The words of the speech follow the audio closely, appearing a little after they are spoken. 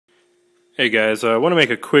Hey guys, I want to make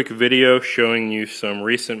a quick video showing you some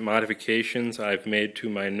recent modifications I've made to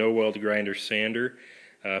my no-weld grinder sander.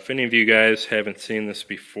 If any of you guys haven't seen this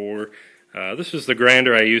before, this is the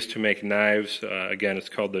grinder I use to make knives. Again, it's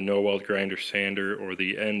called the no-weld grinder sander, or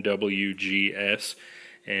the Nwgs.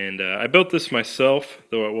 And I built this myself,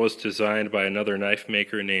 though it was designed by another knife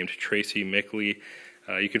maker named Tracy Mickley.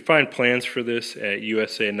 You can find plans for this at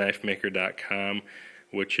usanifemaker.com,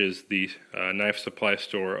 which is the knife supply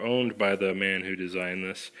store owned by the man who designed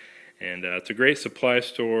this. And it's a great supply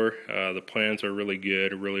store. The plans are really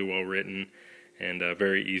good, really well written, and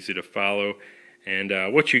very easy to follow.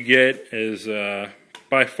 And what you get is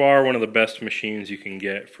by far one of the best machines you can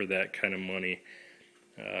get for that kind of money.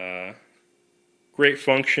 Great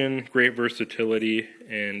function, great versatility,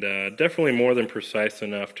 and definitely more than precise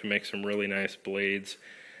enough to make some really nice blades.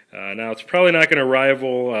 Now, it's probably not going to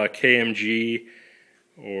rival KMG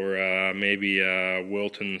or maybe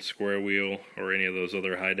Wilton square wheel or any of those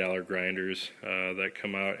other high dollar grinders that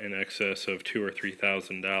come out in excess of $2,000 or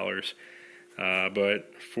 $3,000.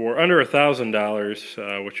 But for under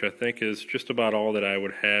 $1,000, which I think is just about all that I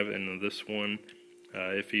would have in this one,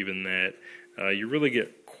 if even that, you really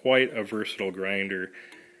get quite a versatile grinder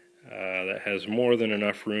that has more than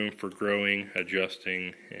enough room for growing,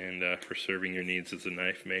 adjusting, and for serving your needs as a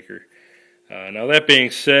knife maker. Now, that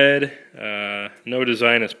being said, no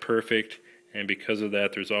design is perfect, and because of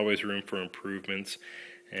that, there's always room for improvements.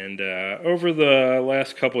 And over the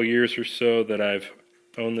last couple years or so that I've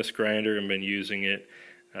owned this grinder and been using it,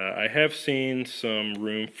 I have seen some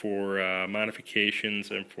room for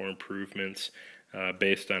modifications and for improvements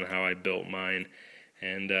based on how I built mine.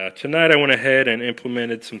 And tonight I went ahead and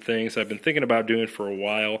implemented some things I've been thinking about doing for a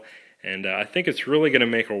while. And I think it's really going to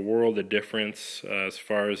make a world of difference as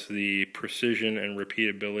far as the precision and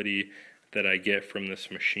repeatability that I get from this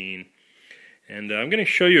machine. And I'm going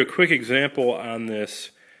to show you a quick example on this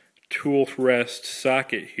tool rest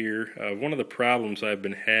socket here. One of the problems I've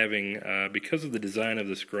been having because of the design of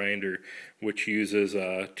this grinder, which uses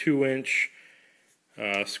a 2-inch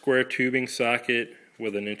square tubing socket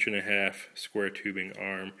with an 1.5 inch square tubing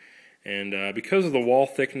arm. And because of the wall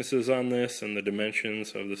thicknesses on this and the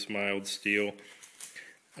dimensions of this mild steel,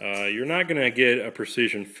 you're not going to get a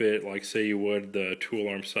precision fit like, say, you would the tool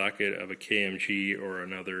arm socket of a KMG or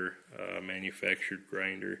another manufactured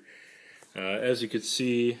grinder. As you can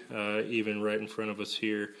see, even right in front of us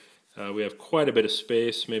here, we have quite a bit of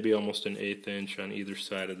space, maybe almost an 1/8 inch on either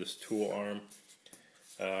side of this tool arm,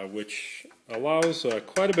 which allows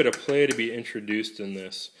quite a bit of play to be introduced in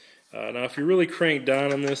this. Now, if you really crank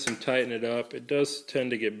down on this and tighten it up, it does tend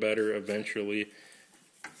to get better eventually,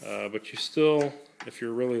 but you still, if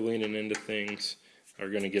you're really leaning into things, are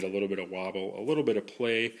going to get a little bit of wobble, a little bit of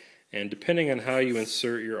play, and depending on how you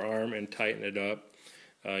insert your arm and tighten it up,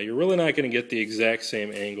 you're really not going to get the exact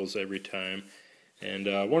same angles every time. And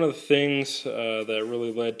one of the things that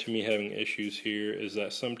really led to me having issues here is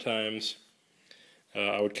that sometimes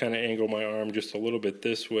I would kind of angle my arm just a little bit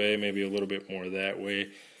this way, maybe a little bit more that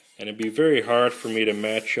way, and it'd be very hard for me to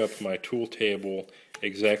match up my tool table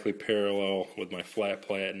exactly parallel with my flat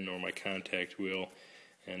platen or my contact wheel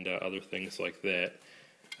and other things like that.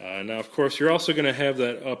 Now, of course, you're also going to have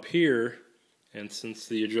that up here, and since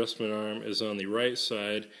the adjustment arm is on the right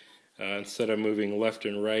side, instead of moving left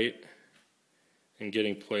and right and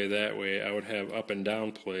getting play that way, I would have up and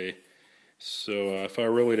down play. So if I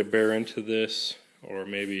were really to bear into this, or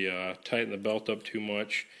maybe tighten the belt up too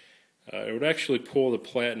much, it would actually pull the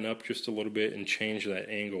platen up just a little bit and change that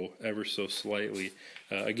angle ever so slightly.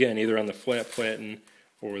 Again, either on the flat platen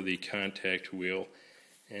or the contact wheel.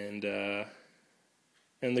 And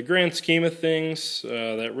in the grand scheme of things,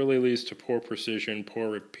 that really leads to poor precision,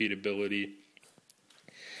 poor repeatability,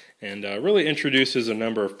 and really introduces a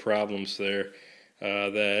number of problems there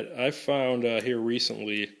that I've found here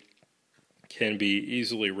recently can be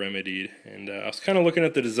easily remedied. And I was kind of looking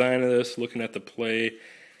at the design of this, looking at the play,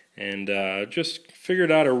 and just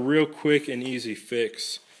figured out a real quick and easy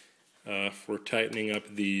fix for tightening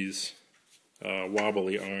up these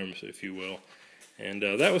wobbly arms, if you will. And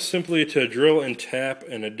that was simply to drill and tap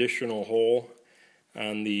an additional hole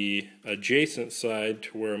on the adjacent side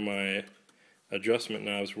to where my adjustment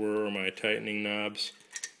knobs were, or my tightening knobs,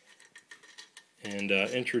 and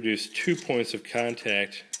introduce 2 points of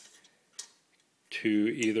contact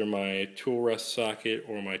to either my tool rest socket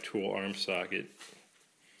or my tool arm socket.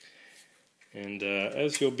 And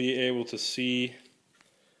as you'll be able to see,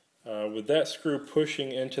 with that screw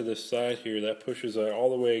pushing into the side here, that pushes it all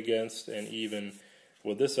the way against and even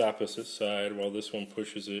with this opposite side, while this one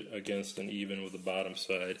pushes it against and even with the bottom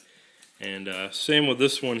side. And same with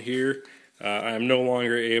this one here. I am no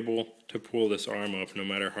longer able to pull this arm up no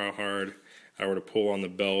matter how hard I were to pull on the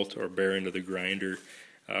belt or bear into the grinder.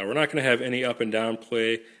 We're not going to have any up and down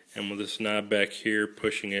play, and with this knob back here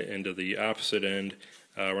pushing it into the opposite end,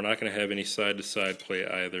 we're not going to have any side-to-side play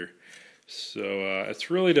either. So it's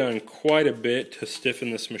really done quite a bit to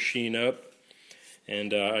stiffen this machine up,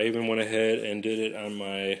 and I even went ahead and did it on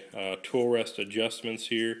my tool rest adjustments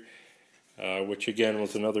here, which again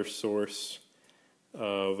was another source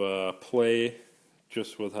of play,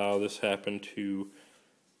 just with how this happened to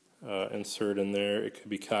insert in there. It could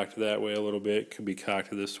be cocked that way a little bit, it could be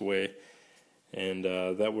cocked this way, and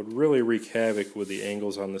that would really wreak havoc with the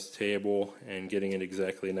angles on this table and getting it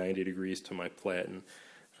exactly 90 degrees to my platen.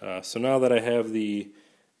 So now that I have the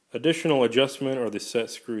additional adjustment or the set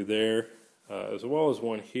screw there, as well as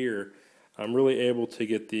one here, I'm really able to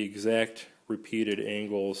get the exact repeated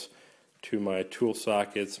angles to my tool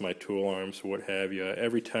sockets, my tool arms, what have you,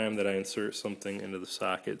 every time that I insert something into the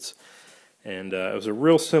sockets. And it was a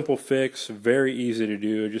real simple fix, very easy to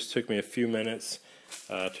do. It just took me a few minutes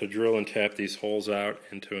to drill and tap these holes out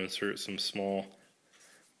and to insert some small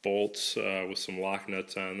bolts with some lock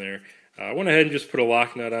nuts on there. I went ahead and just put a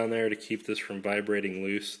lock nut on there to keep this from vibrating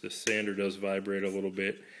loose. The sander does vibrate a little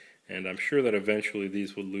bit, and I'm sure that eventually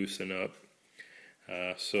these will loosen up.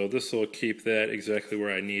 So this will keep that exactly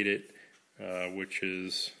where I need it, which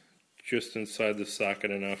is just inside the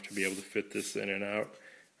socket enough to be able to fit this in and out.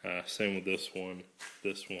 Same with this one,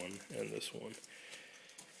 and this one.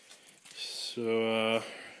 So,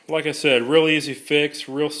 like I said, real easy fix,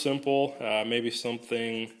 real simple. Maybe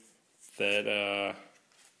something that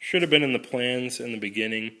should have been in the plans in the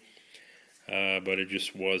beginning, but it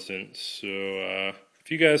just wasn't. So, if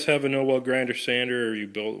you guys have a no-weld grinder sander or you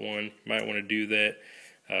built one, you might want to do that.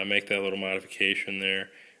 Make that little modification there.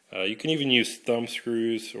 You can even use thumb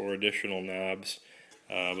screws or additional knobs.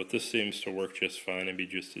 But this seems to work just fine and be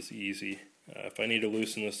just as easy. If I need to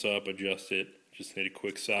loosen this up, adjust it, just need a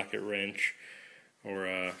quick socket wrench or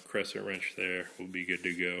a crescent wrench there, we'll be good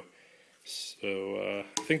to go. So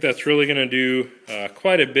I think that's really going to do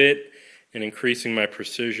quite a bit in increasing my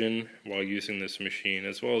precision while using this machine,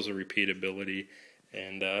 as well as the repeatability,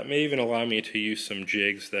 and it may even allow me to use some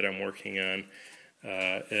jigs that I'm working on,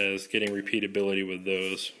 as getting repeatability with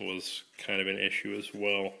those was kind of an issue as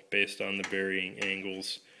well, based on the varying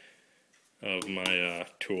angles of my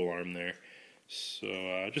tool arm there.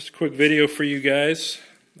 So just a quick video for you guys.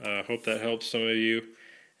 Hope that helps some of you,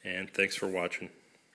 and thanks for watching.